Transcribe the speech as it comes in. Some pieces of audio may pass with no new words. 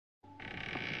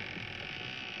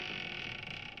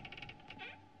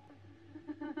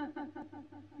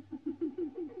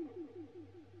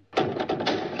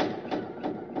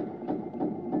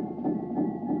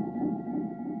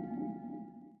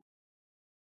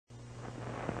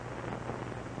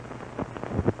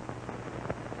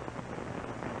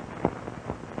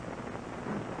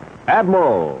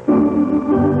Admiral.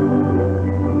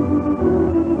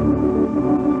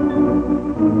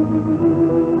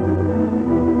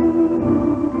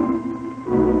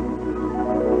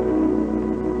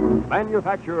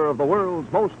 Manufacturer of the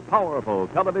world's most powerful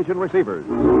television receivers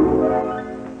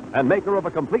and maker of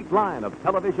a complete line of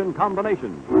television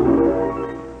combinations.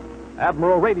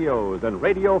 Admiral radios and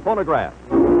radio phonographs.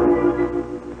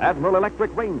 Admiral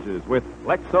electric ranges with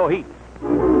Lexo heat.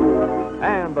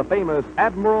 And the famous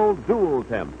Admiral Dual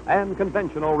Temp and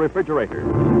conventional refrigerators.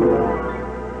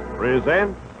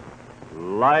 Presents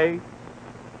Lights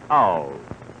Out.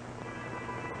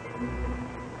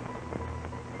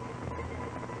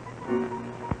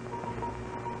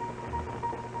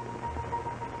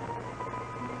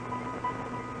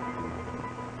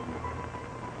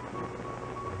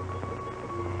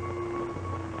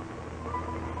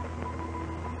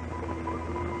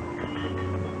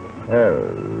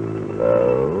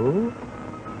 Hello.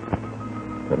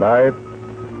 Tonight,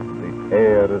 the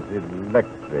air is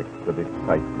electric with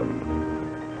excitement.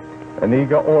 An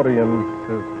eager audience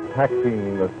is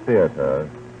packing the theater,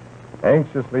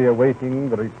 anxiously awaiting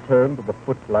the return to the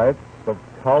footlights of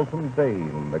Carlton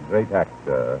Dane, the great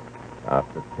actor,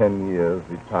 after 10 years'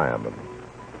 retirement.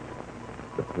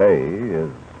 The play is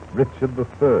Richard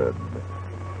III,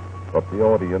 but the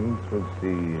audience will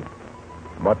see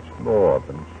much more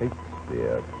than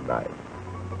Shakespeare tonight.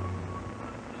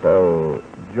 So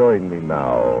join me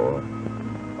now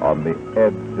on the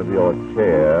edge of your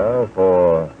chair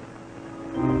for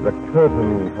the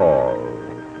curtain call.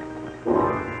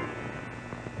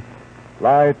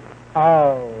 Lights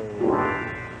out.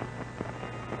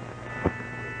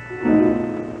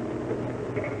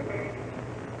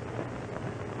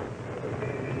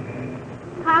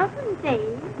 Carlton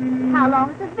Dane? How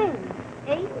long has it been?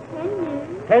 8, 10 years?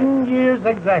 10 years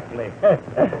exactly.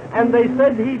 And they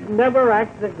said he'd never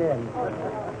act again.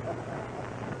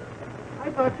 I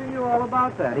thought you knew all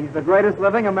about that. He's the greatest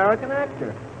living American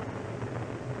actor.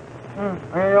 And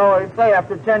you always say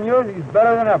after 10 years, he's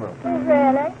better than ever.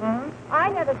 Really? I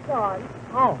never saw him.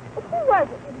 Oh. Who was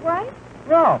it? His wife?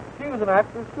 No, she was an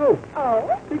actress, too.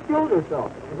 Oh? She killed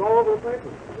herself. It was all over the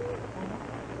papers.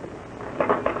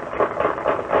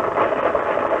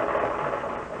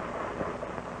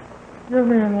 Give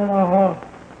me another horse.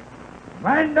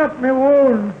 Mind up me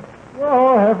wounds.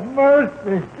 Oh, have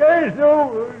mercy. Case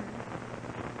over.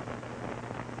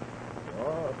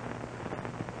 Oh,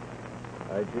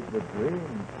 I did the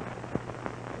dream.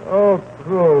 Oh,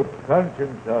 cruel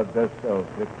conscience, how dost thou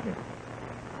afflict me?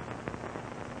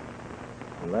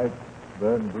 The lights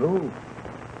burn blue.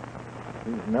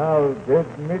 'Tis now dead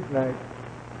midnight.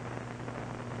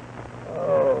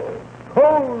 Oh,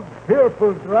 cold,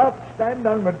 fearful drops stand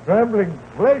on my trembling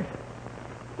flesh.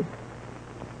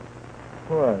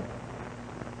 What?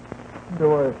 Do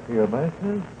I fear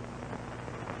myself?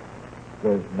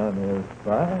 There's none else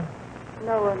by.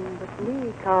 No one but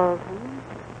me, Carlton.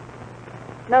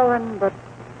 No one but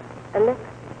Alexis.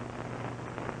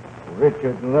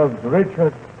 Richard loves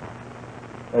Richard.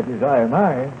 That is I am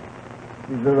I.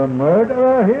 Is there a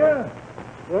murderer here?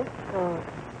 Yes, Carlton.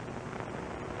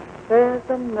 There's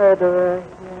a murderer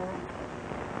here.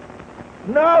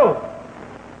 No!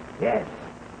 Yes.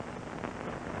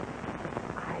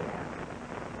 I am.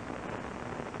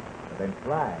 Then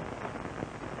fly.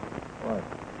 What?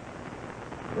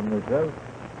 From myself?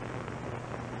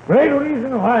 Great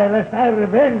reason why, lest I have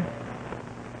revenge.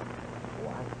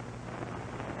 What?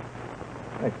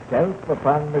 Myself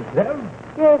upon myself?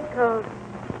 Yes, Carlton.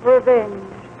 Revenge.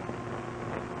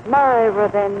 My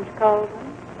revenge, Carlton.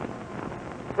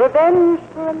 Revenge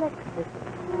for Alexis.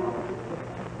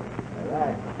 I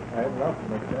love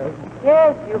myself.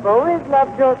 Yes, you've always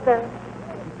loved yourself.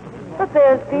 But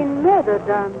there's been murder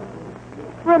done.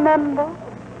 Remember?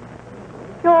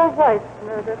 Your wife's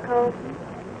murder, Carlton.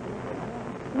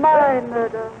 My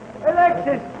murder.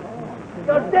 Alexis,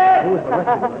 you're dead.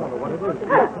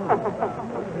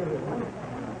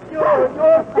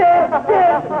 You're dead,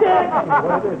 dead, dead.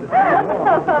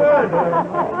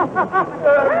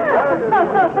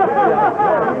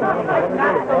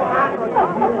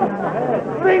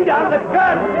 Bring down the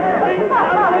gun. Bring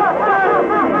down the gun.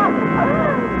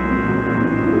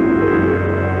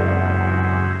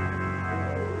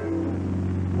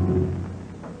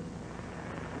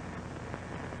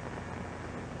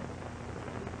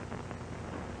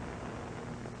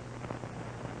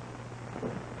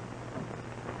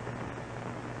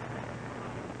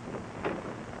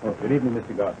 Good evening,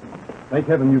 Mr. Garson. Thank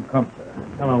heaven you've come, sir.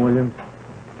 Come on, Williams.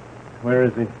 Where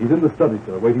is he? He's in the study,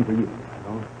 sir, waiting for you.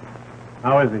 Oh.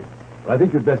 How is he? Well, I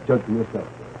think you'd best judge for yourself,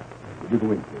 sir. Would you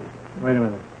go in, please? Wait a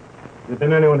minute. Has there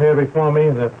been anyone here before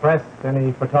me? The press?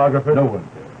 Any photographers? No one,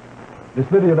 sir.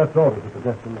 Miss Lydia left orders to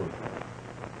possess the note, sir.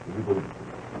 Would you go in, please?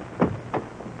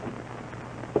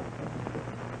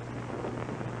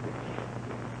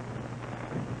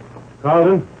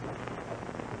 Carlton?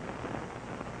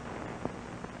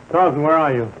 Carlton, where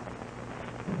are you?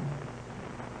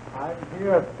 I'm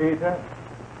here, Peter.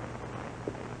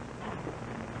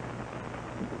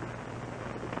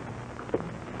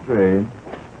 Strange.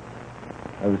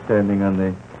 I was standing on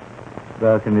the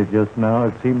balcony just now.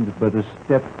 It seemed but a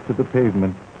step to the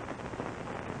pavement.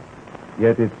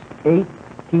 Yet it's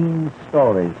 18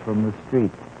 stories from the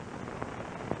street.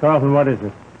 Carlton, what is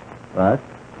it? What?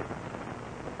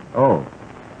 Oh.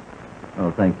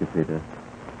 Oh, thank you, Peter.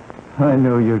 I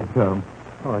knew you'd come.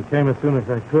 Oh, I came as soon as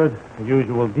I could. The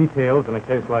usual details in a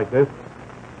case like this.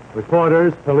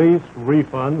 Reporters, police,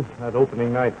 refunds, that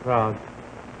opening night crowd.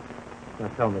 Now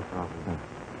tell me, Carlton,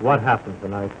 what happened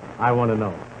tonight? I want to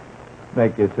know.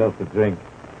 Make yourself a drink.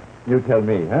 You tell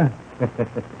me, huh?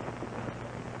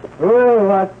 Well,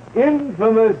 what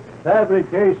infamous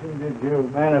fabrication did you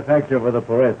manufacture for the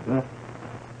press, huh?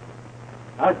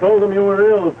 I told them you were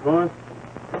ill, of course.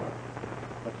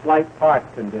 A slight heart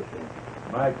condition.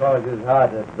 My cause is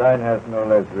hot, if thine has no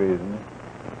less reason.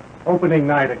 Opening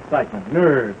night excitement,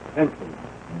 nerves, tension.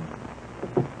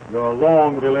 Your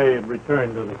long-delayed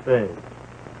return to the stage.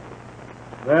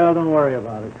 Well, don't worry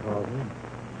about it, Carlton.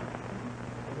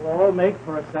 It'll all make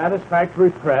for a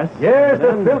satisfactory press. Yes,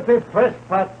 the and filthy press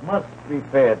pots must be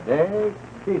fed, eh,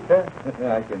 Peter?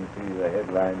 I can see the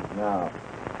headlines now.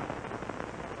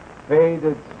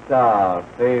 Faded star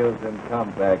fails in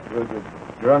comeback due to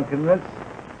drunkenness,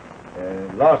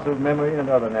 loss of memory, and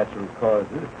other natural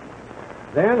causes.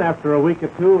 Then, after a week or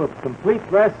two of complete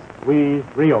rest, we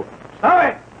reopen. Stop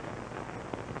it!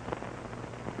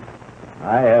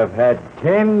 I have had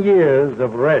 10 years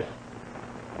of rest.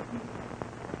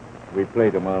 We play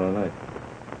tomorrow night.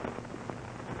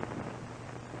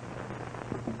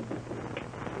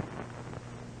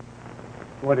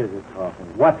 What is it,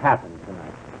 Carlton? What happened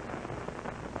tonight?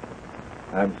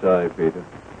 I'm sorry, Peter.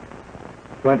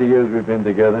 20 years we've been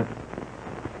together.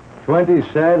 20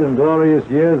 sad and glorious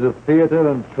years of theater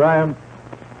and triumph,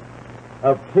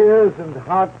 of tears and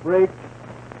heartbreak,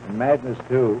 and madness,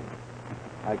 too.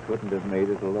 I couldn't have made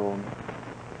it alone.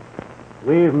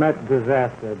 We've met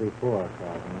disaster before,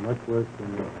 Carlton, much worse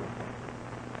than this.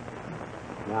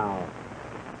 Now,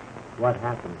 what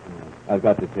happened tonight? I've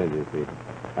got to tell you, Peter.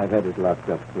 I've had it locked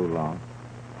up too long.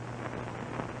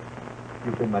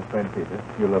 You've been my friend, Peter.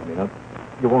 You love me, no?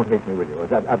 You won't hate me, will you?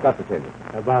 I've got to tell you.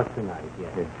 About tonight,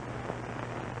 yes. Yes.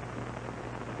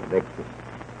 Alexis.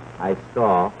 I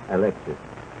saw Alexis.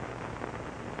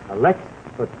 Alexis?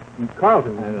 But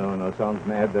Carlton... I know, sounds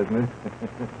mad, doesn't it?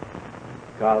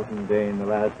 Carlton Dane, the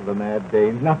last of the mad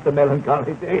Danes. Not the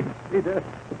melancholy Danes, Peter.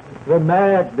 The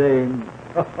mad Danes.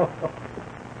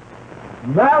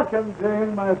 Malcolm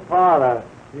Dane, my father.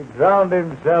 He drowned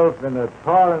himself in a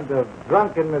torrent of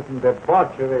drunkenness and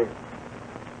debauchery.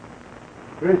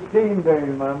 Christine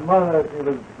Dane, my mother, she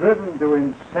was driven to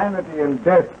insanity and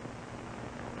death.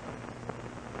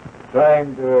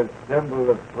 Trying to assemble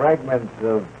the fragments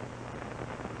of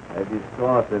a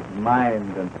distorted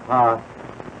mind and heart.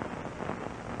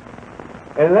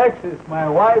 Alexis, my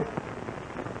wife,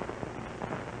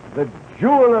 the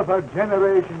jewel of her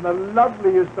generation, the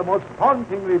loveliest, the most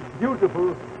hauntingly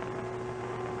beautiful,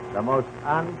 the most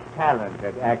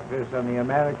untalented actress on the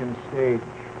American stage.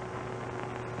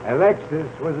 Alexis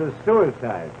was a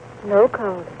suicide. No,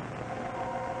 Carlton.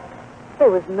 There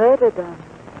was murder done.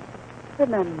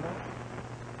 Remember.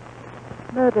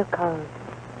 Murder, Carlton.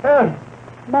 Help!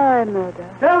 My murder.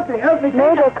 Help me!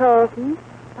 Murder, Carlton.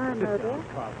 My murder. Murder,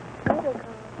 Carlton.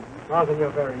 Carlton, you're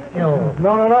very ill.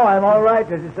 No, I'm all right.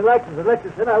 It's Alexis.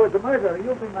 Alexis said I was a murderer.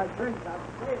 You'll be my friend now.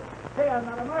 Say I'm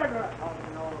not a murderer.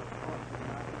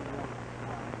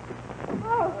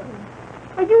 Oh,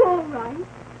 are you all right?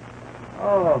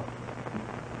 Oh,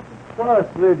 of course,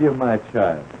 Lydia, my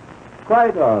child.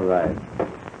 Quite all right.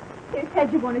 You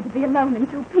said you wanted to be alone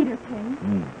until Peter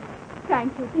came.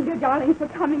 Thank you, Peter, darling, for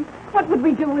coming. What would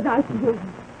we do without you?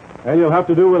 Well, you'll have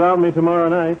to do without me tomorrow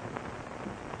night.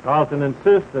 Carlton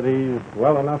insists that he's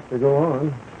well enough to go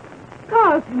on.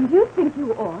 Carlton, do you think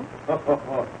you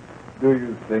ought? Do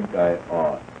you think I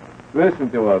ought? Listen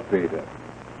to her, Peter.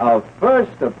 Our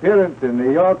first appearance in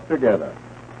New York together.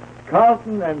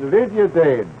 Carlton and Lydia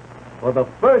Dane, for the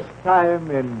first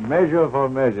time in Measure for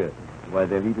Measure. while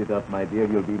they leave it up, my dear,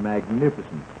 you'll be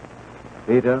magnificent.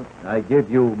 Peter, I give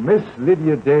you Miss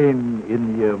Lydia Dane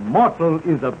in the Immortal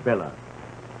Isabella.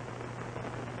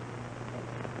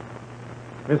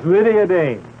 Miss Lydia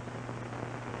Dane.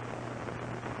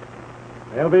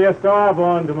 There'll be a star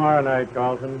born tomorrow night,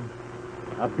 Carlton.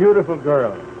 A beautiful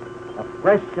girl. A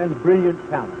fresh and brilliant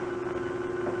talent.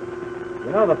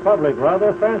 You know, the public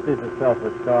rather fancies itself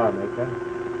a star maker.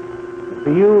 But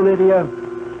for you, Lydia,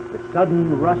 the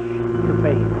sudden rush to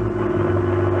fame.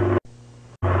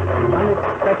 The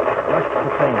unexpected rush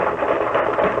to fame.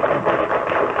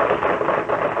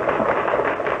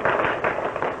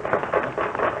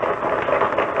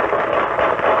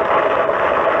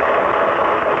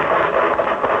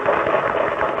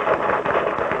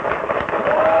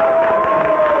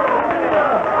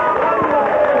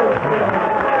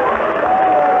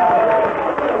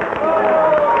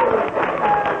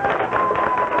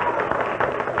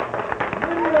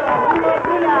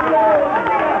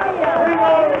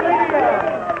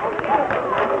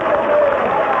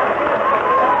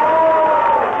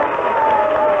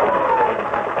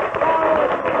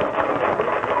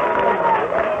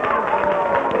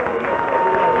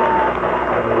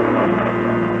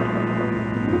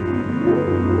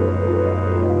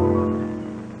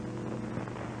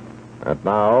 And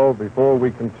now, before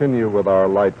we continue with our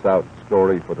Lights Out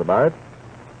story for tonight,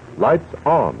 Lights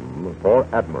On for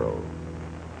Admiral.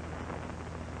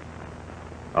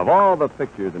 Of all the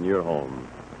pictures in your home,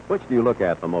 which do you look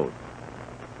at the most?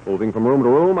 Moving from room to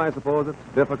room, I suppose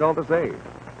it's difficult to say.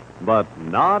 But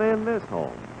not in this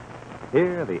home.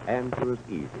 Here, the answer is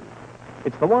easy.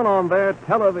 It's the one on their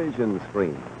television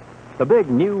screen. The big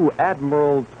new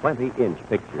Admiral 20-inch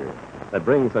picture that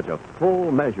brings such a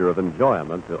full measure of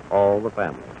enjoyment to all the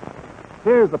family.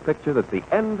 Here's the picture that's the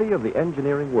envy of the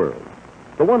engineering world.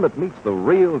 The one that meets the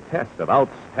real test of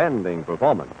outstanding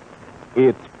performance.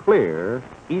 It's clear,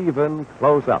 even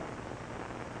close up.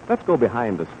 Let's go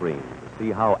behind the screen to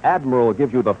see how Admiral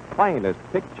gives you the finest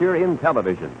picture in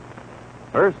television.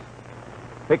 First,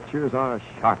 pictures are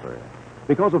sharper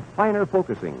because of finer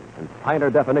focusing and finer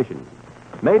definition,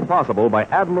 made possible by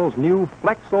Admiral's new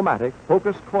Flexomatic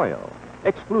Focus Coil,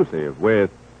 exclusive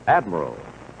with Admiral.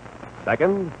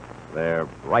 Second, they're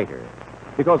brighter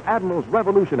because Admiral's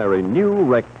revolutionary new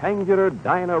rectangular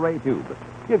Dyna-Ray tube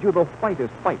gives you the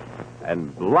whitest white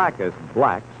and blackest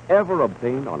blacks ever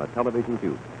obtained on a television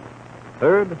tube.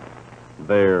 Third,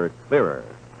 they're clearer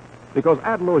because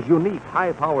Admiral's unique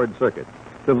high-powered circuits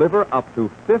deliver up to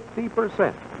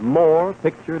 50% more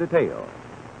picture detail.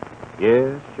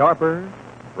 Yes, sharper,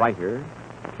 brighter,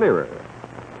 clearer.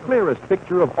 Clearest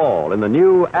picture of all in the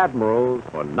new Admirals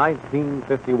for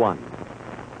 1951.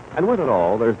 And with it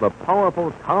all, there's the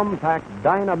powerful compact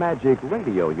Dynamagic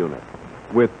radio unit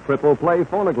with triple play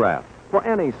phonograph for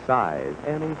any size,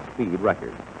 any speed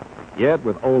record. Yet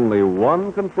with only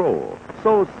one control,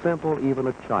 so simple even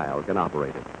a child can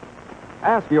operate it.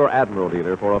 Ask your Admiral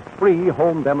dealer for a free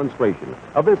home demonstration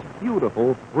of this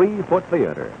beautiful 3-foot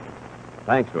theater.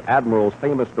 Thanks to Admiral's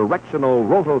famous directional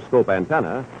rotoscope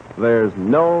antenna, there's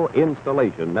no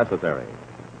installation necessary.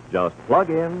 Just plug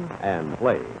in and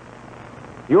play.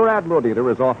 Your Admiral dealer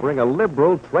is offering a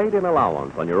liberal trade-in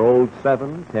allowance on your old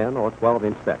 7, 10, or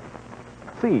 12-inch set.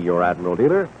 See your Admiral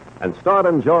dealer and start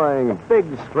enjoying big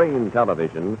screen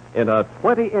television in a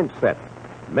 20-inch set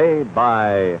made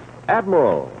by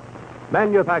Admiral,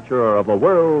 manufacturer of the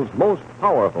world's most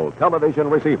powerful television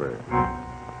receiver.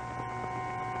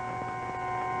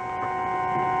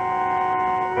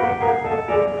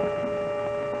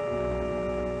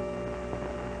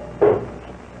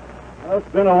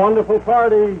 It's been a wonderful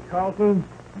party, Carlton.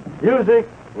 Music,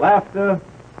 laughter,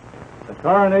 the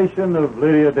coronation of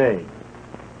Lydia Dane.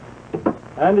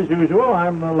 And as usual,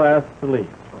 I'm the last to leave.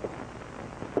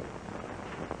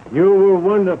 You were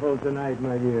wonderful tonight,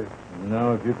 my dear.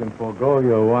 Now, if you can forego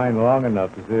your wine long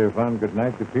enough to say a fond good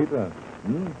night to Peter.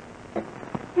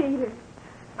 Peter,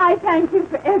 I thank you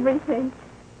for everything.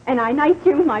 And I knight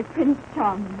you, my Prince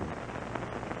Charming.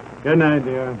 Good night,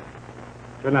 dear.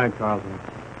 Good night, Carlton.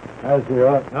 As you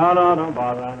are. No, don't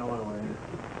bother. I know what I'm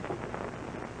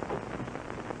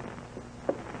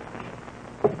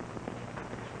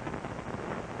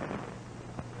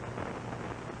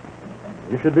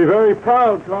You should be very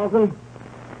proud, Carlton.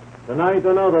 Tonight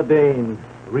another Dane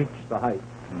reached the heights.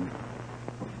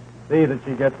 See that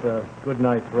she gets a good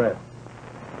night's rest.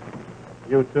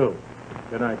 You too.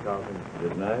 Good night, Carlton.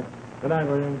 Good night. Good night,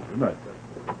 William. Good night, sir.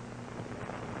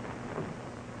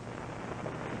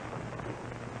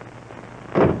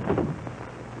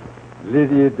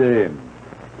 Lydia Dane,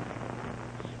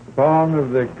 spawn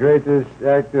of the greatest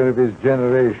actor of his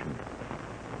generation.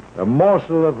 A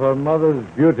morsel of her mother's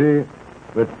beauty,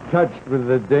 but touched with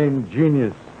the Dane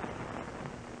genius.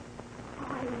 Oh,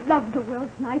 I love the world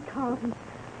tonight, Carlton.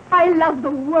 I love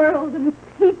the world and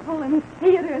people and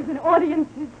theaters and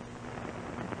audiences.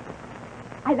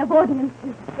 I love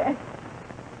audiences best.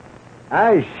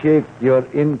 I shaped your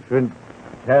infant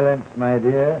talents, my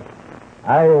dear.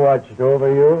 I watched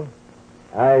over you.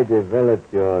 I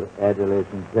developed your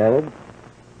adolescent talents.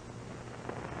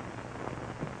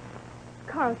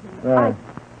 Carlton,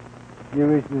 You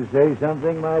wish to say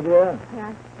something, my dear?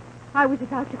 I was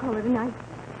about to call it a night.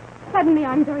 Suddenly,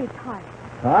 I'm very tired.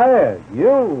 Tired?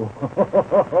 You?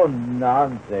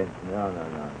 Nonsense. No.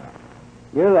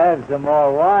 You'll have some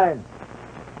more wine.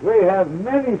 We have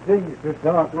many things to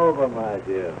talk over, my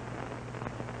dear.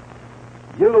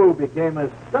 You became a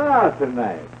star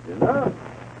tonight, you know?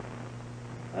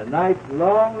 A night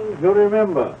long to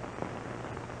remember.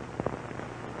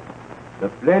 The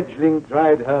fledgling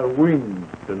tried her wings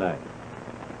tonight.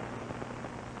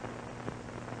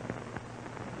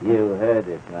 You heard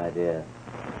it, my dear.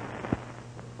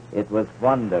 It was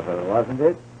wonderful, wasn't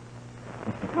it?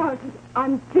 Carlton,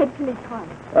 I'm dreadfully tired.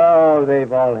 Oh,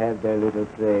 they've all had their little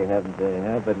say, haven't they?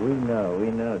 Huh? But we know,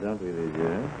 don't we,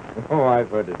 Lydia? Oh, I've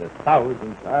heard it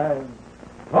 1,000 times.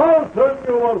 Carlton,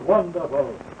 you were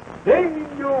wonderful. Dane,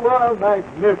 you were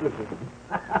magnificent.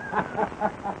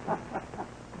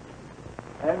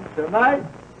 And tonight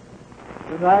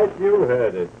you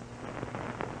heard it.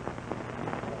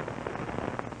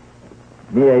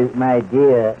 My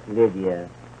dear Lydia,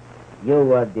 you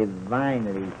were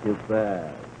divinely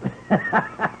superb.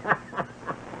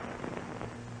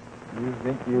 You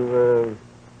think you were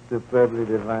superbly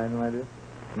divine, my dear?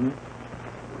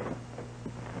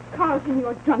 Carlton,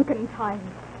 you're drunken and tired.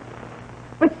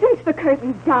 But since the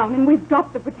curtain's down and we've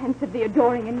dropped the pretense of the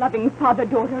adoring and loving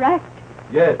father-daughter act...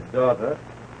 Yes, daughter.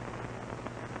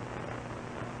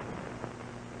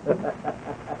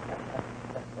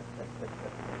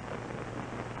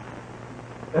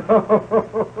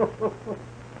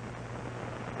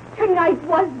 Tonight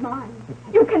was mine.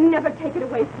 You can never take it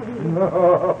away from me.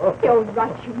 No. You're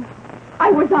right, you know.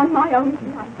 I was on my own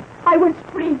tonight. I was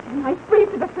free tonight, free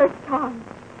for the first time.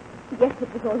 Yes,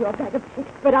 it was all your bag of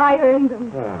tricks, but I earned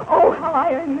them. Oh, how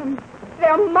I earned them.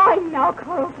 They're mine now,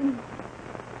 Carlton.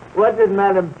 What did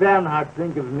Madame Bernhardt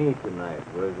think of me tonight?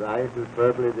 Was I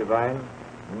superbly divine?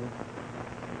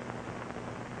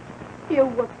 You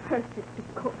were perfect,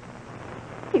 of course.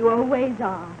 You always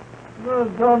are. No,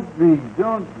 don't be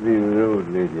rude,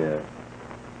 Lydia.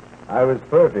 I was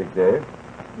perfect, Dave.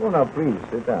 Oh, now, please,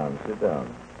 sit down.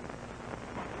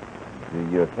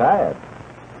 You're tired.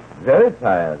 Very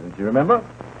tired, don't you remember?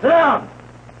 Sit down!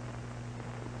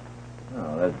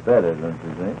 Oh, that's better, don't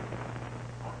you think?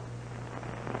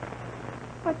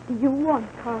 What do you want,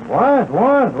 Carlton? Want?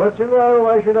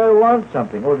 Why should I want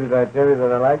something? Oh, did I tell you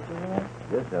that I liked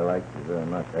you? Yes, I liked you very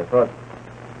much.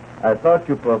 I thought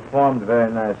you performed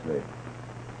very nicely.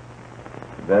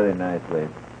 Very nicely.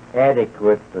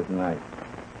 Adequate, but nice.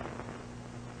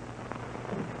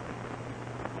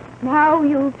 Now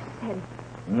you've said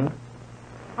it.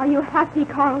 Are you happy,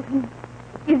 Carlton?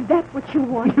 Is that what you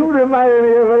want? You reminded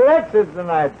me of Alexis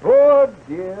tonight. Poor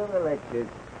dear Alexis.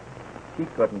 She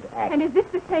couldn't act. And is this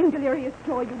the same delirious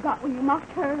joy you got when you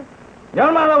mocked her?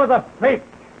 Your mother was a fake.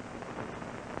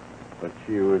 But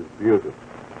she was beautiful.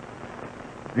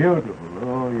 Beautiful.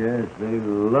 Oh, yes. They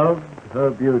loved her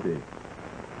beauty.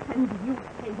 And you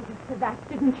hated her for that,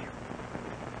 didn't you?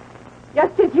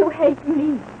 Just as you hate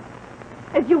me.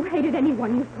 As you hated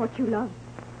anyone you thought you loved.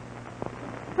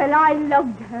 Well, I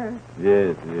loved her.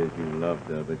 Yes, you loved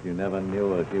her, but you never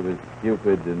knew her. She was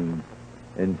stupid and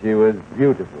she was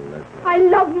beautiful, that's why. I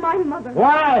loved my mother.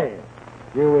 Why?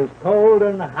 She was cold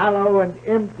and hollow and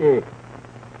empty.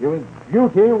 She was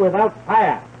beauty without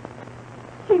fire.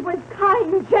 She was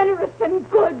kind, generous, and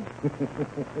good.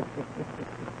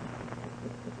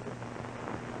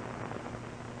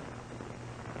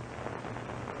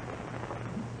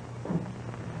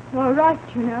 All right,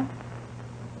 you know.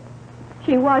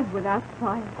 She was without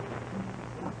fire.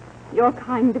 Your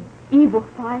kind of evil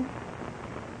fire.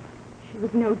 She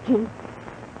was no jinx.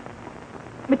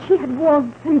 But she had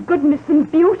warmth and goodness and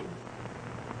beauty.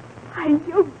 And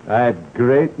you... I had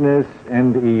greatness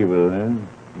and evil, eh?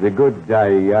 The good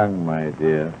die young, my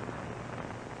dear.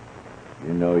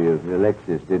 You know,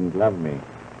 Alexis didn't love me.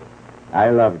 I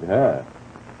loved her.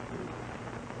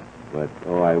 But,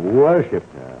 I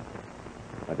worshipped her.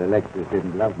 But Alexis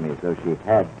didn't love me, so she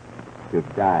had to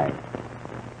die.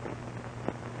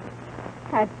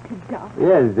 Had to die?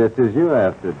 Yes, just as you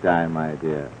have to die, my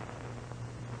dear.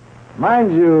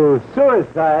 Mind you,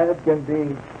 suicide can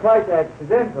be quite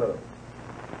accidental.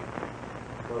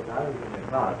 Of course, I was in the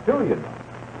car, too, you know.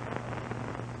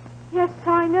 Yes,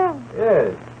 I know.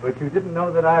 Yes, but you didn't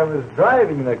know that I was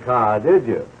driving the car, did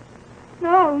you?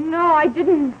 No, I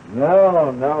didn't.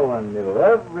 No, no one knew.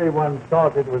 Everyone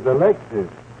thought it was Alexis.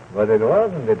 But it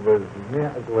wasn't. It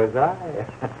was I.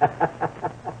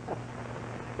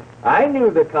 I knew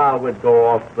the car would go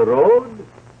off the road.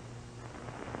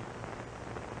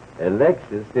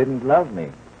 Alexis didn't love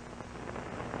me.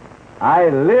 I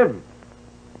lived,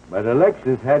 but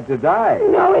Alexis had to die.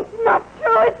 No, it's not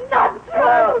true. It's not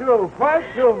true. Quite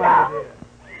true, my dear.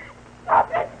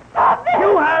 Stop it. Stop it.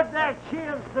 You heard their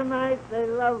cheers tonight. They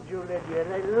loved you, Lydia.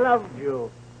 They loved you.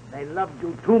 They loved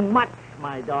you too much,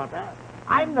 my daughter.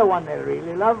 I'm the one they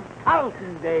really love,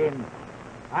 Carlton Dane.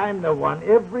 I'm the one.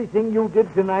 Everything you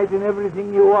did tonight and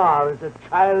everything you are is a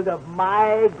child of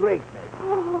my greatness.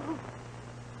 Oh.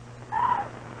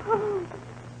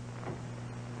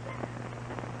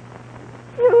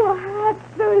 You are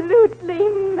absolutely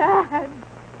mad.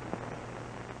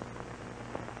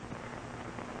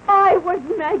 I was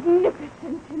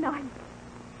magnificent tonight.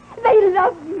 They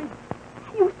loved me.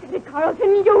 You said it,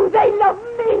 Carlton. They loved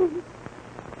me.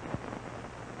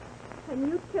 And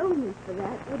you killed me for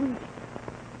that, didn't you?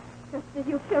 Just as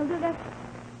you killed Alexis.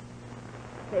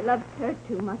 They loved her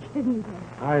too much, didn't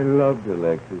they? I loved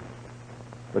Alexis,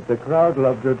 but the crowd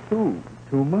loved her too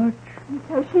much. And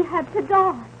so she had to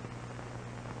die.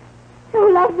 So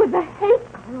love was a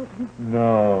hate, Carlton.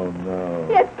 No.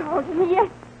 Yes, Carlton, yes.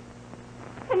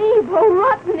 An evil,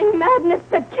 rottening madness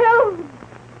that kills.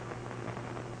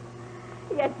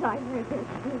 Yes, I heard their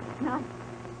cheers tonight.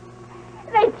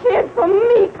 They cheered for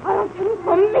me, Carlton,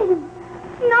 for me.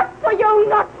 Not for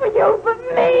you, but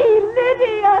me,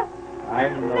 Lydia.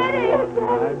 I'm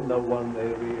the one they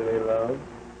really love.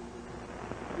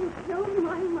 You killed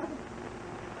my mother.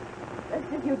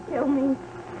 Just as you killed me.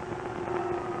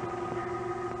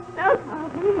 No,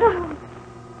 Carlton, no.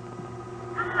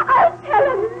 I'll tell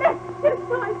Alexis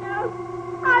I know.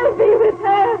 I'll be with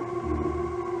her.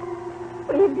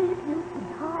 We leave you to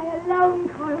die alone,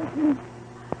 Carlton.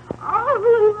 All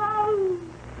alone.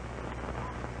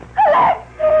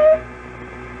 Alexis!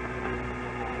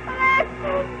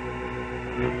 Alexis!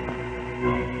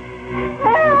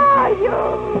 Where are you?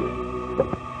 Alexis!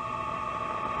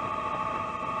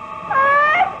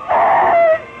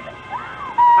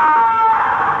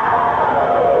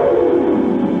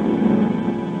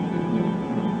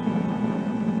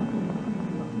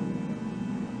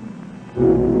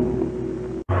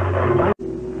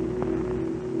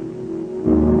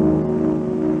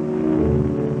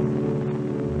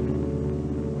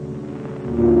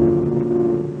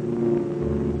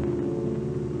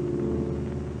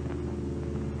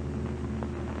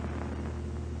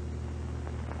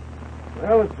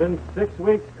 Well, it's been 6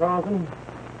 weeks, Carlton.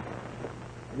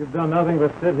 You've done nothing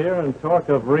but sit here and talk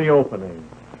of reopening.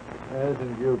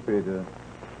 Hasn't you, Peter?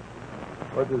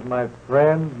 What does my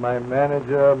friend, my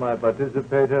manager, my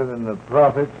participator in the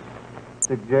profits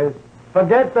suggest?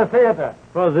 Forget the theater.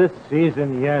 For this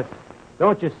season, yes.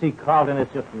 Don't you see, Carlton,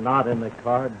 it's just not in the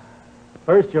cards.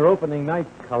 First, your opening night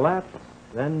collapse,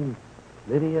 then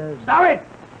Lydia... Stop it!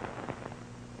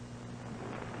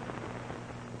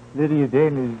 Lydia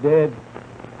Dane is dead.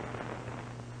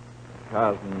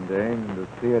 Carlton Dane, the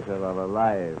theater are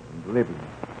alive and living.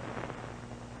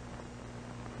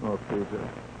 Oh, Peter,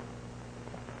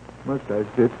 must I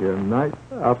sit here night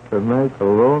after night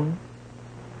alone,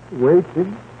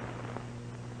 waiting?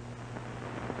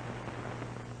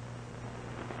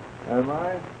 Am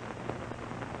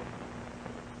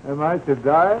I to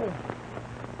die?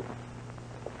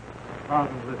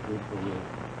 Carlton, listen to me.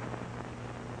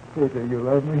 Peter, you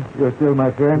love me? You're still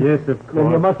my friend? Yes, of course.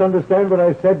 Then you must understand what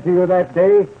I said to you that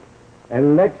day.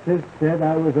 Alexis said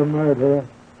I was a murderer.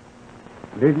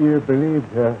 Lydia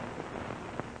believed her.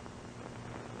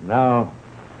 Now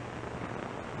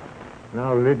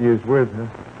Lydia's with her.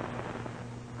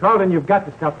 Carlton, you've got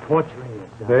to stop torturing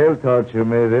yourself. They'll torture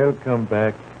me. They'll come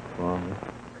back for me.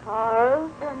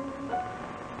 Carlton.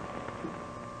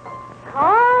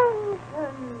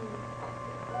 Carlton.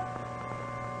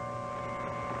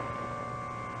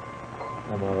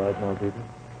 I'm all right now, Peter.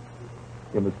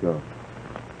 You must go.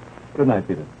 Good night,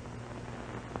 Peter.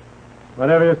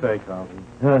 Whatever you say, Carlton.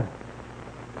 Huh.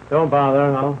 Don't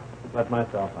bother, I'll let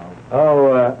myself out.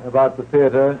 Oh, about the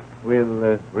theater,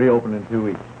 we'll reopen in 2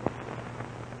 weeks.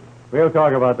 We'll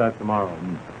talk about that tomorrow.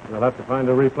 We'll have to find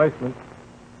a replacement.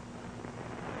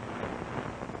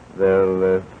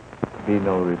 There'll be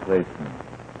no replacement.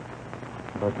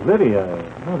 But Lydia...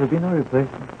 No, there'll be no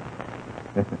replacement.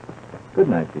 Good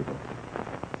night, Peter.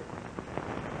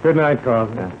 Good night,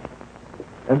 Carlton. Yeah.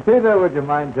 And Peter, would you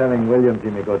mind telling Williams he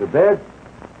may go to bed?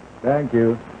 Thank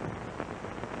you.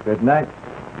 Good night.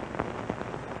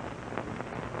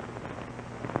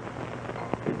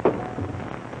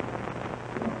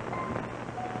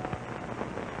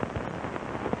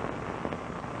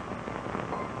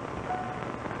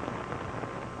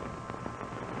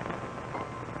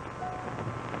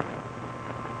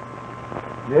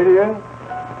 Lydia?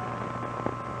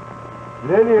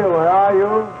 Lydia, where are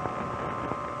you?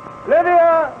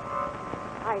 Lydia!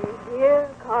 I'm here,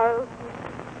 Carlton.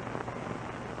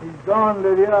 He's gone,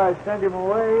 Lydia. I sent him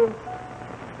away.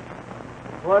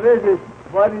 What is it?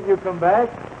 Why did you come back?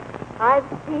 I've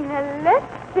seen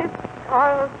Alexis,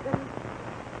 Carlton.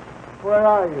 Where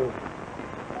are you?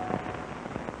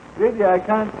 Lydia, I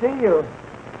can't see you.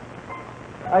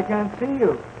 I can't see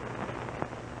you.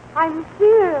 I'm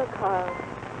here, Carlton.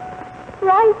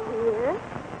 Right here.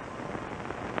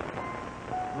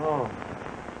 Oh.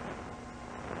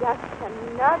 Just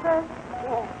another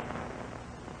step.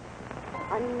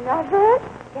 Another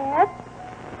step.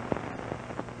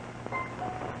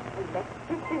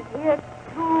 Alexis is here,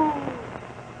 too.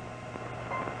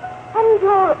 And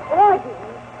your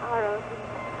audience, Carlton.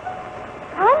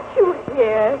 Can't you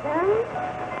hear them?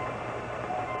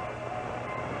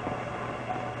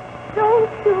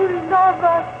 Don't you love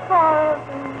us,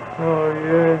 Carlton? Oh,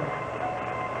 yes.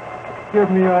 Give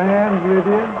me your hand,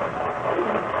 Lydia.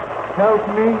 Help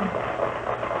me.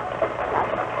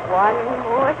 Just one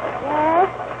more step.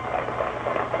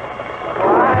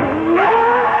 One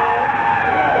more.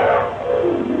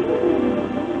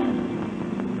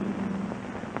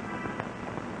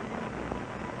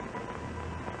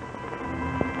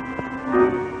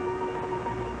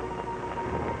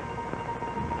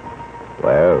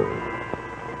 Well,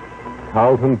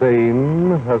 Carlton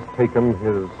Bain has taken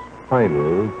his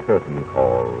final curtain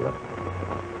call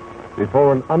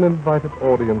before an uninvited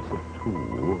audience of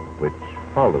two, which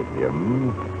followed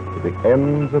him to the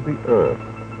ends of the earth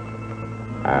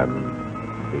and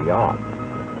beyond.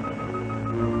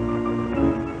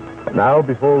 Now,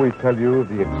 before we tell you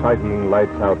the exciting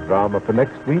Lights Out drama for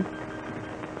next week,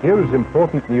 here is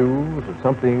important news of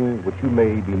something which you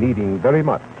may be needing very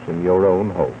much in your own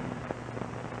home.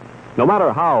 No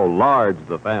matter how large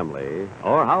the family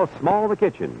or how small the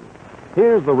kitchen,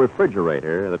 here's the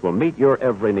refrigerator that will meet your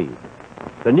every need.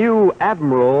 The new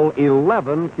Admiral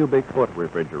 11 cubic foot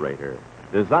refrigerator,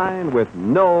 designed with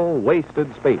no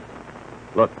wasted space.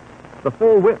 Look, the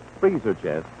full width freezer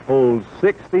chest holds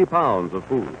 60 pounds of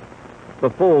food. The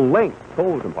full length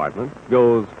cold compartment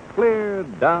goes clear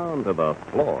down to the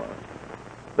floor.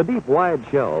 The deep wide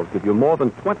shelves give you more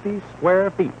than 20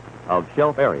 square feet of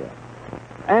shelf area.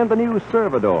 And the new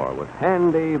Servador with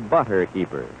handy butter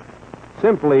keepers.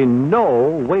 Simply no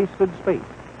wasted space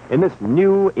in this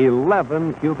new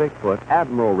 11 cubic foot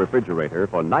Admiral refrigerator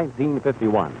for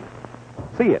 1951.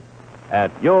 See it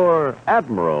at your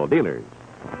Admiral dealers.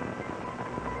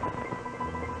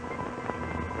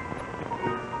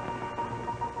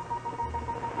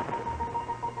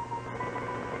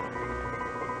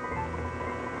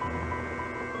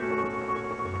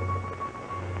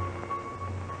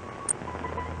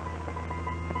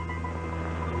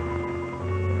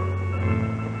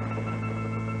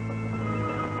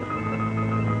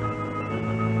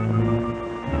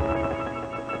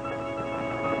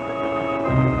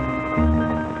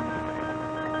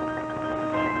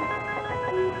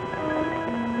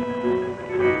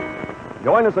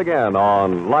 Join us again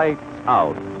on Lights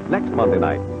Out next Monday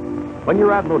night, when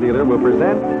your Admiral dealer will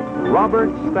present Robert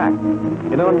Stack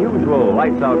in an unusual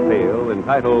Lights Out tale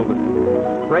entitled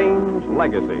Strange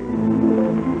Legacy.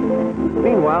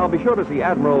 Meanwhile, be sure to see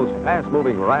Admiral's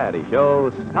fast-moving variety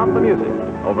show, Stop the Music,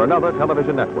 over another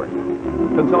television network.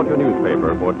 Consult your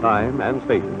newspaper for time and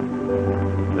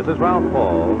station. This is Ralph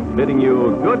Paul bidding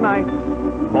you good night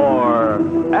for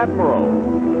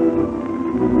Admiral.